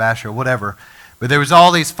 prophets of Asher, whatever. But there was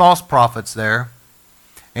all these false prophets there.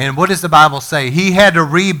 And what does the Bible say? He had to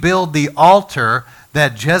rebuild the altar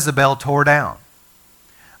that Jezebel tore down.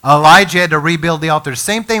 Elijah had to rebuild the altar.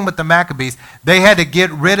 Same thing with the Maccabees. They had to get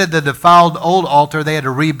rid of the defiled old altar. They had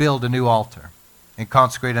to rebuild a new altar and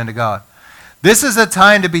consecrate unto God. This is a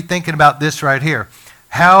time to be thinking about this right here.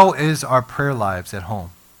 How is our prayer lives at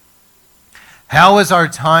home? How is our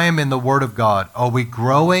time in the Word of God? Are we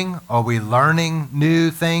growing? Are we learning new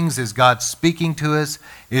things? Is God speaking to us?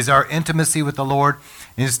 Is our intimacy with the Lord?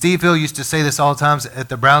 And Steve Hill used to say this all the time at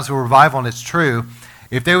the Brownsville Revival, and it's true.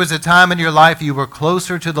 If there was a time in your life you were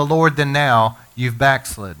closer to the Lord than now, you've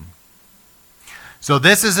backslidden. So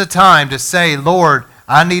this is a time to say, Lord,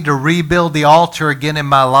 I need to rebuild the altar again in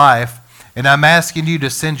my life, and I'm asking you to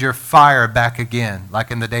send your fire back again,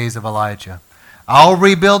 like in the days of Elijah. I'll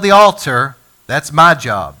rebuild the altar. That's my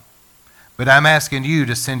job. But I'm asking you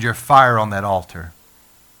to send your fire on that altar.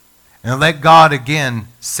 And let God again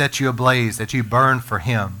set you ablaze, that you burn for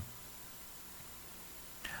Him.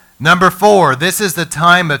 Number 4, this is the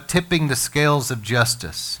time of tipping the scales of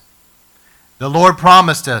justice. The Lord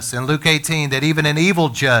promised us in Luke 18 that even an evil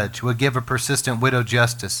judge would give a persistent widow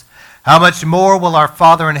justice. How much more will our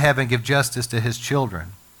Father in heaven give justice to His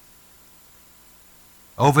children?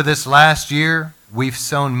 Over this last year, we've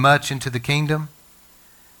sown much into the kingdom.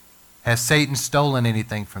 Has Satan stolen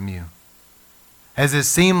anything from you? Has it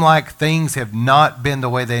seemed like things have not been the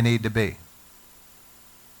way they need to be?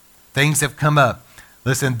 Things have come up.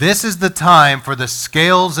 Listen, this is the time for the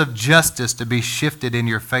scales of justice to be shifted in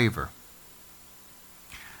your favor.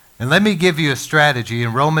 And let me give you a strategy.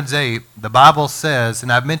 In Romans 8, the Bible says,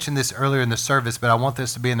 and I've mentioned this earlier in the service, but I want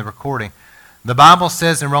this to be in the recording. The Bible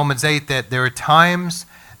says in Romans 8 that there are times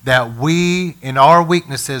that we, in our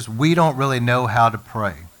weaknesses, we don't really know how to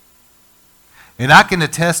pray. And I can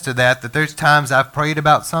attest to that there's times I've prayed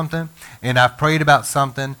about something, and I've prayed about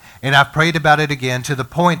something, and I've prayed about it again to the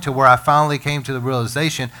point to where I finally came to the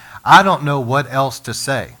realization, I don't know what else to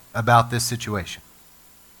say about this situation.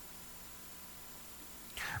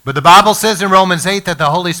 But the Bible says in Romans 8 that the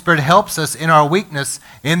Holy Spirit helps us in our weakness,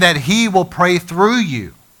 in that He will pray through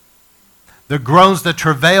you. The groans, the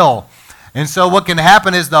travail. And so what can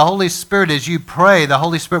happen is the Holy Spirit, as you pray, the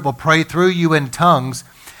Holy Spirit will pray through you in tongues.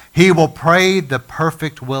 He will pray the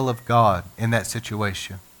perfect will of God in that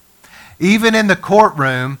situation. Even in the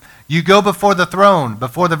courtroom, you go before the throne,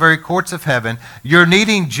 before the very courts of heaven. You're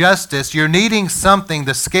needing justice. You're needing something,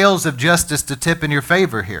 the scales of justice, to tip in your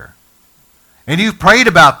favor here. And you've prayed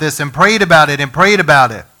about this and prayed about it and prayed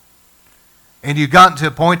about it. And you've gotten to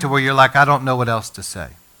a point to where you're like, I don't know what else to say.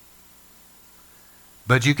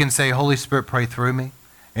 But you can say, Holy Spirit, pray through me.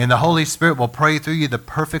 And the Holy Spirit will pray through you the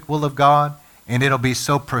perfect will of God. And it'll be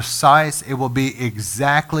so precise, it will be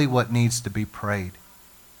exactly what needs to be prayed.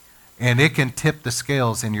 And it can tip the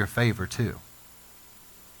scales in your favor too.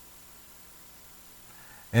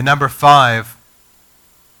 And number 5,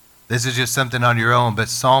 this is just something on your own, but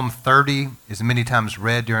Psalm 30 is many times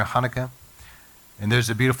read during Hanukkah. And there's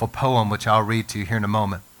a beautiful poem which I'll read to you here in a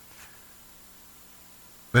moment.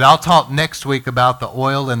 But I'll talk next week about the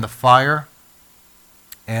oil and the fire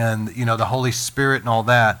and, the Holy Spirit and all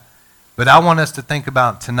that. But I want us to think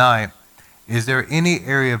about tonight, is there any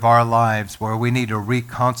area of our lives where we need to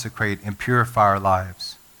reconsecrate and purify our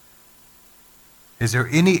lives? Is there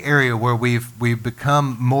any area where we've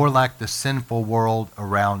become more like the sinful world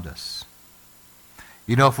around us?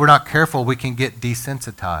 If we're not careful, we can get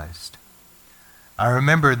desensitized. I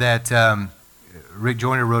remember that Rick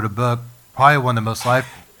Joyner wrote a book, probably one of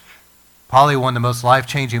the most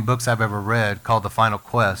life-changing books I've ever read, called The Final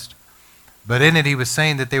Quest. But in it, he was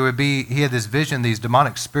saying that he had this vision, these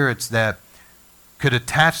demonic spirits that could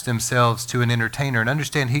attach themselves to an entertainer. And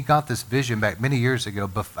understand, he got this vision back many years ago,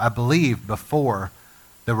 I believe before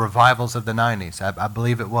the revivals of the 90s. I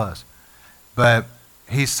believe it was. But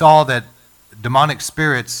he saw that demonic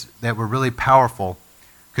spirits that were really powerful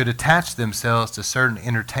could attach themselves to certain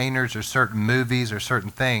entertainers or certain movies or certain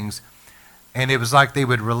things. And it was like they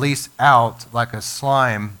would release out like a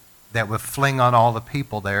slime that would fling on all the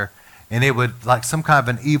people there. And it would, like some kind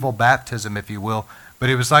of an evil baptism, if you will. But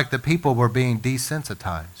it was like the people were being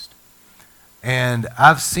desensitized. And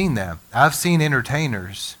I've seen that. I've seen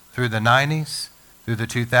entertainers through the 90s, through the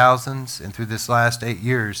 2000s, and through this last 8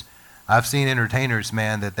 years. I've seen entertainers,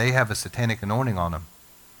 man, that they have a satanic anointing on them.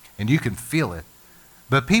 And you can feel it.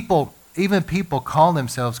 But even people call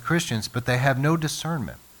themselves Christians, but they have no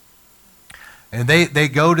discernment. And they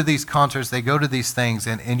go to these concerts, they go to these things,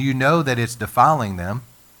 and you know that it's defiling them.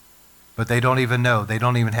 but they don't even know. They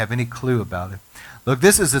don't even have any clue about it. Look,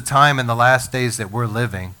 this is a time in the last days that we're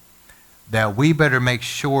living that we better make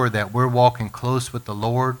sure that we're walking close with the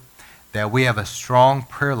Lord, that we have a strong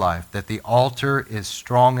prayer life, that the altar is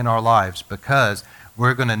strong in our lives, because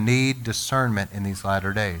we're going to need discernment in these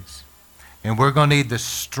latter days. And we're going to need the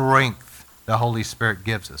strength the Holy Spirit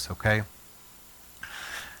gives us, okay?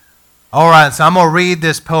 All right, so I'm going to read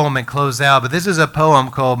this poem and close out, but this is a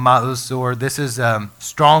poem called Ma'usor. This is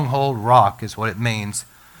Stronghold Rock is what it means.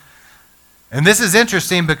 And this is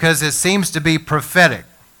interesting because it seems to be prophetic.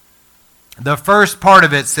 The first part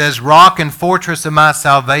of it says, Rock and fortress of my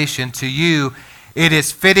salvation, to you it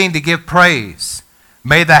is fitting to give praise.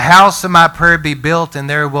 May the house of my prayer be built, and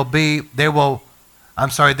there we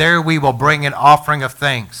will bring an offering of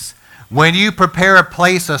thanks. When you prepare a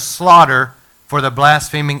place of slaughter for the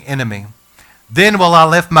blaspheming enemy, then will I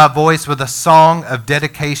lift my voice with a song of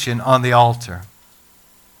dedication on the altar.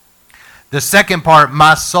 The second part,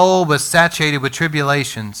 my soul was saturated with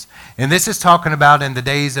tribulations. And this is talking about in the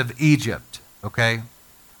days of Egypt, okay?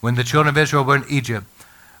 When the children of Israel were in Egypt.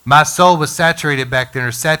 My soul was saturated back then,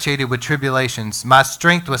 or saturated with tribulations. My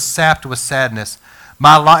strength was sapped with sadness.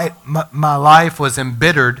 My life was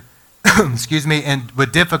embittered, and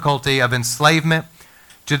with difficulty of enslavement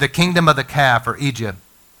to the kingdom of the calf, or Egypt.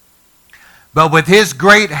 But with his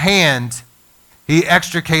great hand, he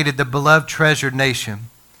extricated the beloved treasured nation.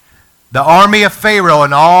 The army of Pharaoh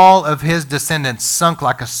and all of his descendants sunk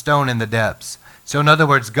like a stone in the depths. So in other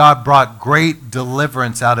words, God brought great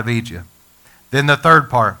deliverance out of Egypt. Then the third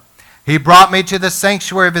part, he brought me to the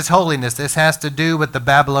sanctuary of his holiness. This has to do with the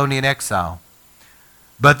Babylonian exile.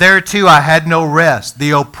 But there too I had no rest.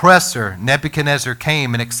 The oppressor, Nebuchadnezzar,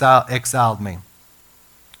 came and exiled me.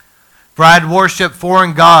 For I had worshipped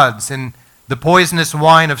foreign gods, and the poisonous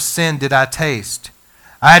wine of sin did I taste.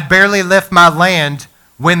 I had barely left my land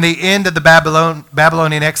when the end of the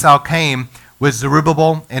Babylonian exile came with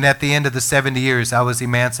Zerubbabel, and at the end of the 70 years I was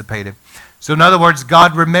emancipated. So in other words,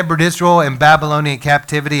 God remembered Israel in Babylonian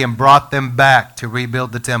captivity and brought them back to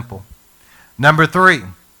rebuild the temple. Number 3,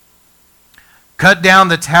 cut down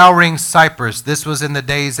the towering cypress. This was in the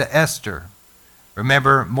days of Esther.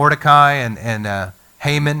 Remember Mordecai and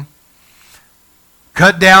Haman?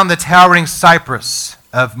 Cut down the towering cypress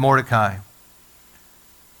of Mordecai.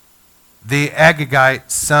 The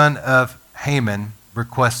Agagite, son of Haman,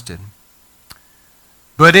 requested.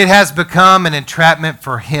 But it has become an entrapment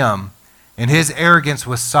for him, and his arrogance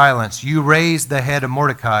was silenced. You raised the head of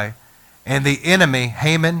Mordecai, and the enemy,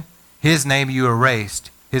 Haman, his name you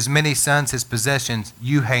erased. His many sons, his possessions,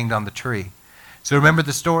 you hanged on the tree. So remember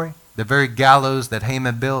the story? The very gallows that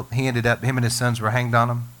Haman built, him and his sons were hanged on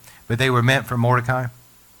them, but they were meant for Mordecai.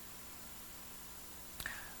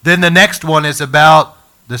 Then the next one is about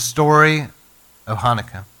the story of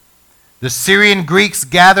Hanukkah. The Syrian Greeks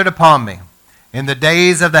gathered upon me in the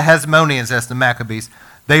days of the Hasmoneans, that's the Maccabees.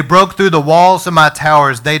 They broke through the walls of my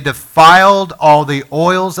towers. They defiled all the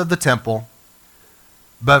oils of the temple.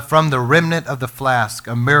 But from the remnant of the flask,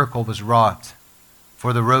 a miracle was wrought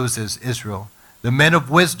for the roses, Israel. The men of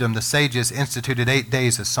wisdom, the sages, instituted 8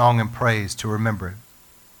 days of song and praise to remember it.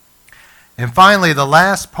 And finally, the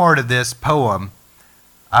last part of this poem,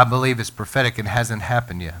 I believe, is prophetic and hasn't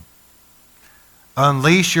happened yet.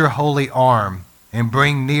 Unleash your holy arm and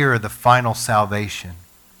bring near the final salvation.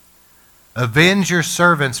 Avenge your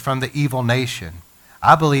servants from the evil nation.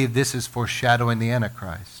 I believe this is foreshadowing the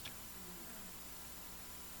Antichrist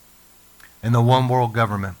and the one world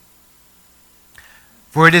government.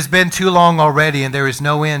 For it has been too long already, and there is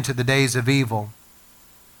no end to the days of evil.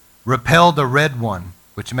 Repel the red one,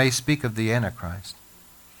 which may speak of the Antichrist,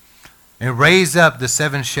 and raise up the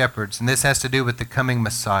 7 shepherds. And this has to do with the coming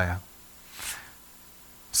Messiah.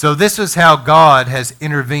 So this is how God has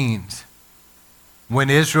intervened. When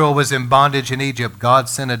Israel was in bondage in Egypt, God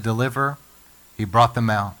sent a deliverer. He brought them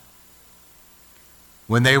out.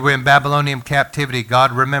 When they were in Babylonian captivity,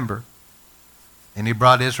 God remembered, and he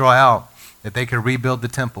brought Israel out that they could rebuild the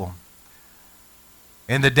temple.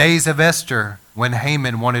 In the days of Esther, when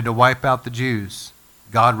Haman wanted to wipe out the Jews,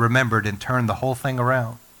 God remembered and turned the whole thing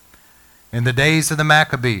around. In the days of the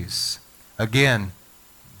Maccabees, again,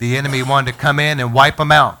 the enemy wanted to come in and wipe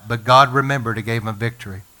them out, but God remembered and gave them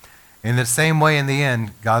victory. In the same way, in the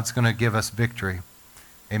end, God's going to give us victory.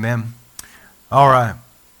 Amen? All right.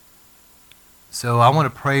 So I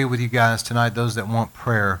want to pray with you guys tonight, those that want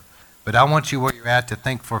prayer. But I want you where you're at to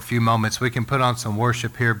think for a few moments. We can put on some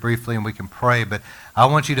worship here briefly and we can pray, but I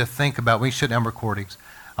want you to think about, we should have recordings.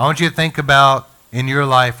 I want you to think about in your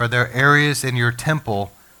life, are there areas in your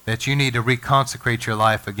temple that you need to reconsecrate your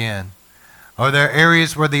life again? Are there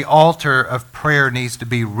areas where the altar of prayer needs to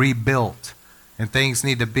be rebuilt and things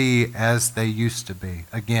need to be as they used to be?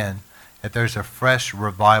 Again, that there's a fresh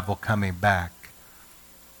revival coming back.